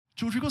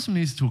George, we've got some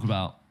news to talk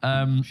about.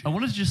 I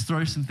wanted to just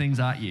throw some things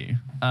at you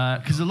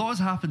because a lot has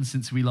happened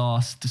since we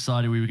last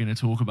decided we were going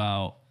to talk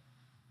about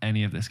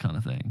any of this kind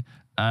of thing.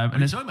 What are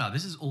you talking about?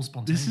 This is all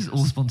spontaneous. This is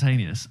all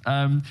spontaneous.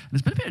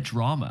 There's been a bit of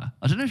drama.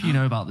 I don't know if you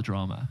know about the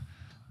drama.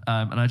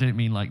 And I don't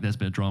mean like there's a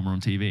bit of drama on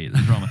TV.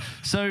 There's drama.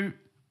 So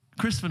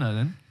Christopher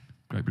Nolan,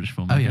 great British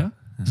filmmaker. Oh, yeah.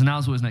 So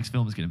now's what his next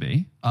film is going to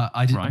be.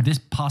 I did. Right.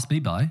 This passed me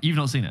by. You've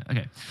not seen it?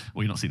 Okay.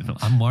 Well, you've not seen the film.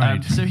 I'm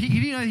worried. So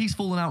you know he's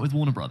fallen out with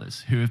Warner Brothers,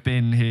 who have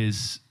been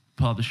his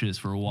publishers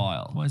for a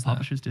while. Why is that?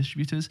 Publishers,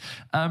 distributors.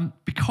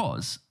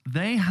 Because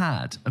they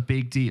had a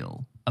big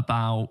deal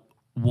about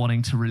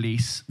wanting to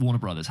release, Warner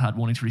Brothers had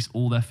wanting to release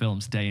all their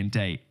films day and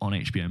date on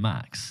HBO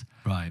Max.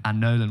 Right. And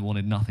Nolan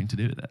wanted nothing to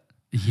do with it.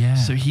 Yeah.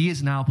 So he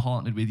is now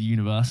partnered with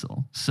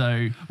Universal.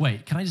 So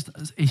wait, can I just?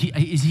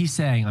 Is he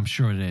saying? I'm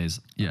sure it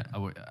is. Yeah.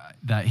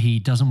 That he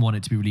doesn't want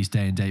it to be released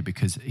day and date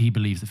because he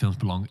believes the films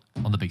belong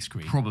on the big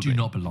screen. Probably do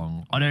not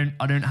belong. I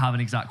don't have an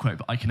exact quote,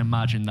 but I can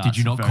imagine that. Did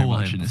you not call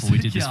him before we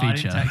did this feature? I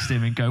didn't text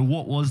him and go,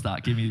 "What was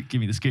that? Give me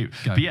the scoop."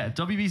 Go. But yeah,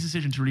 WB's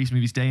decision to release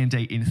movies day and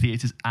date in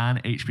theaters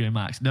and HBO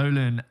Max.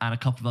 Nolan and a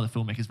couple of other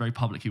filmmakers very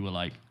publicly were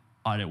like,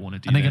 I don't want to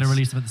do this. And they're going to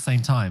release them at the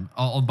same time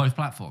on both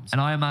platforms. And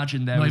I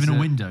imagine there not was even a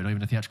window, not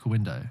even a theatrical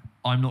window.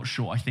 I'm not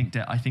sure. I think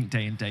day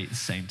and date at the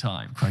same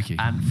time. Crikey.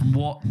 And from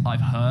what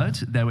I've heard,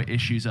 there were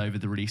issues over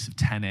the release of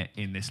Tenet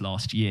in this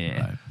last year.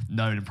 Right.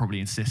 Nolan probably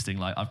insisting,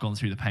 like, I've gone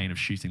through the pain of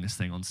shooting this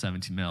thing on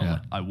 70 mil. Yeah.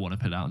 I want to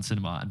put it out in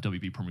cinema. And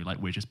WB probably like,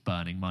 we're just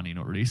burning money,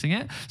 not releasing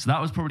it. So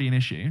that was probably an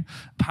issue.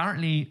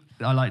 Apparently,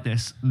 I like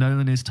this.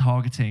 Nolan is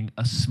targeting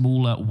a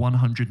smaller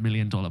 $100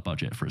 million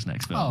budget for his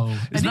next film. Oh,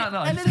 Isn't that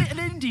nice?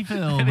 An indie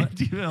film. An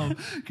indie film.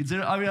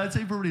 I'd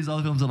say probably his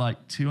other films are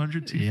like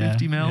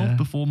 250 mil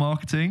before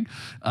marketing.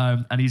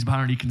 And he's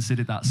apparently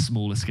considered that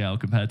smaller scale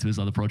compared to his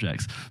other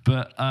projects.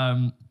 But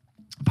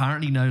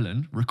apparently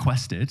Nolan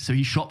requested, so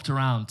he shopped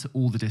around to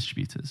all the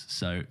distributors.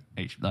 So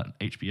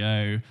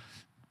HBO,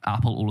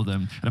 Apple, all of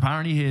them. And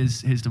apparently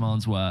his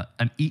demands were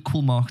an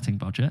equal marketing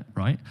budget,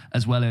 right?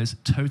 As well as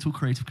total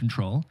creative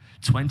control,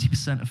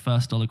 20% of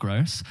first dollar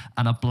gross,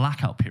 and a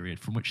blackout period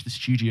from which the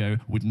studio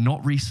would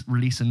not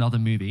release another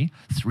movie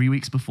 3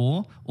 weeks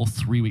before or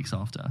 3 weeks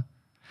after.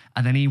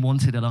 And then he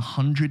wanted a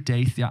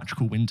 100-day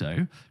theatrical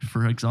window.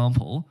 For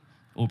example,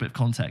 or a bit of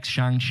context,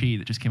 Shang-Chi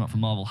that just came out from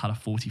Marvel had a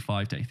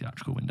 45-day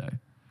theatrical window.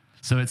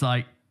 So it's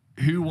like,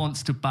 who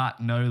wants to back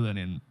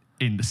Nolan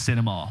in the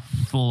cinema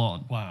full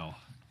on? Wow.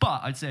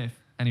 But I'd say if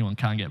anyone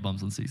can get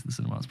bums on seats in the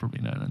cinema, it's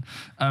probably Nolan.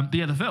 But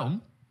yeah, the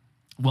film,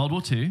 World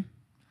War II,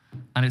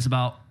 and it's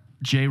about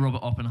J.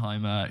 Robert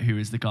Oppenheimer, who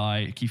is the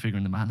guy, key figure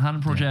in the Manhattan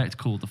Project,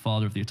 called the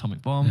father of the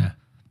atomic bomb. Yeah.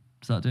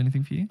 Does that do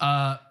anything for you?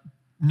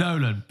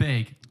 Nolan,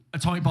 big.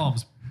 Atomic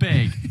bombs,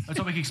 big.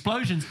 Atomic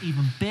explosions,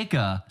 even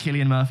bigger.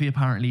 Cillian Murphy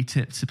apparently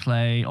tipped to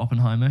play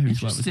Oppenheimer,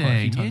 who's worked with quite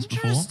a few times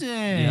before. Interesting.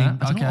 Yeah.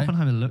 I don't know what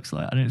Oppenheimer looks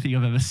like. I don't think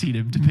I've ever seen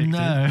him depicted.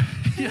 No.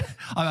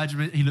 I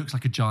imagine he looks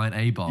like a giant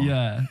A-bomb.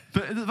 Yeah.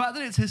 But the fact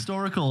that it's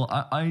historical,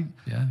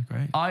 yeah,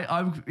 great.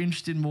 I'm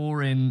interested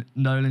more in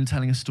Nolan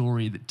telling a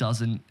story that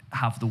doesn't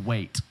have the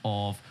weight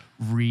of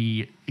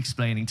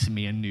re-explaining to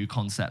me a new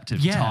concept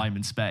of time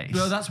and space.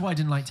 Well, that's why I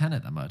didn't like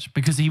Tenet that much,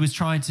 because he was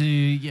trying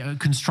to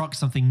construct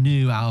something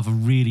new out of a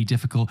really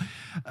difficult,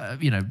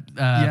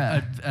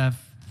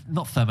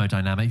 not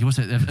thermodynamic, what's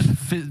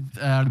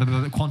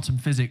it, quantum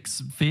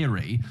physics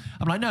theory.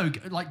 I'm like, no,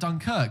 like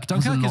Dunkirk.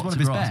 Dunkirk is one of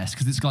his best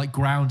because it's like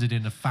grounded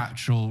in a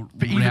factual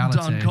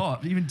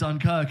reality. Even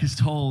Dunkirk is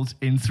told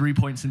in 3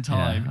 points in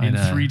time in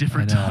three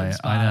different time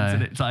spans,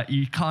 and it's like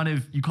you kind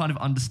of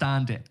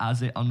understand it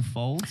as it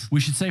unfolds. We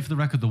should say for the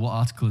record that what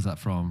article is that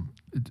from?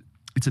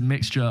 It's a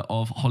mixture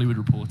of Hollywood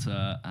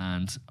Reporter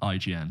and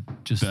IGN.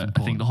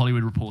 I think the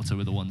Hollywood Reporter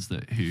were the ones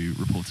who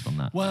reported on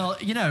that. Well,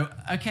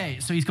 okay,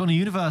 so he's gone to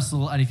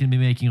Universal and he's going to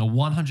be making a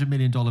 $100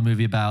 million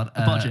movie about...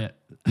 a budget.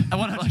 A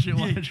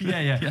 100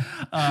 Yeah.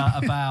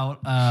 About...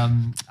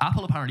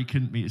 Apple apparently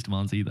couldn't meet his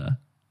demands either.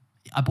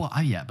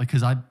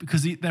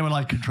 Because they were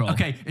like, control.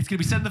 Okay, it's going to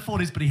be set in the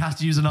 40s, but he has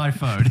to use an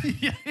iPhone.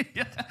 Yeah.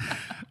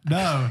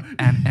 No.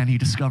 And he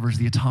discovers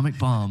the atomic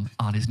bomb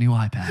on his new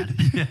iPad.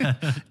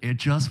 Yeah. It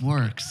just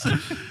works.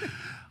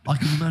 I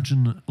can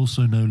imagine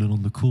also Nolan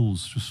on the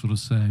calls just sort of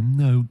saying,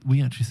 no,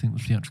 we actually think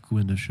the theatrical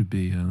window should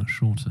be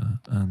shorter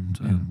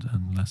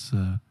and less...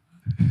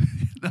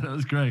 That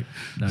was great.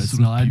 No, it's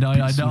not. I know.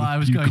 I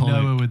was going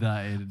nowhere with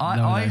that.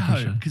 I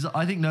hope, because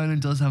I think Nolan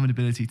does have an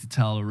ability to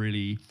tell a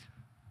really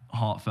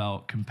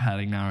heartfelt,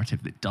 compelling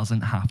narrative that doesn't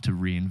have to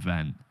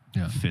reinvent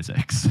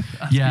physics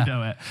as we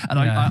know it. And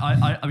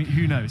I mean,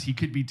 who knows? He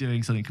could be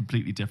doing something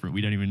completely different.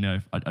 We don't even know.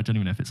 I don't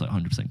even know if it's like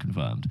 100%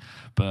 confirmed.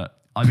 But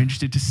I'm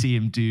interested to see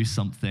him do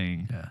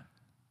something. Yeah.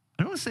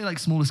 I don't want to say like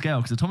smaller scale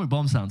because atomic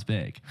bomb sounds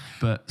big,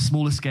 but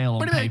smaller scale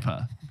on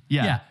paper.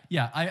 Yeah.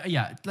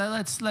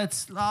 Let's.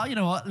 You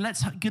know what?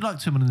 Good luck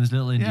to him in this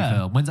little indie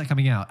film. When's that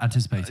coming out?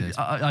 Anticipated.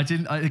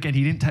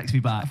 He didn't text me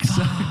back.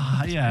 So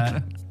yeah.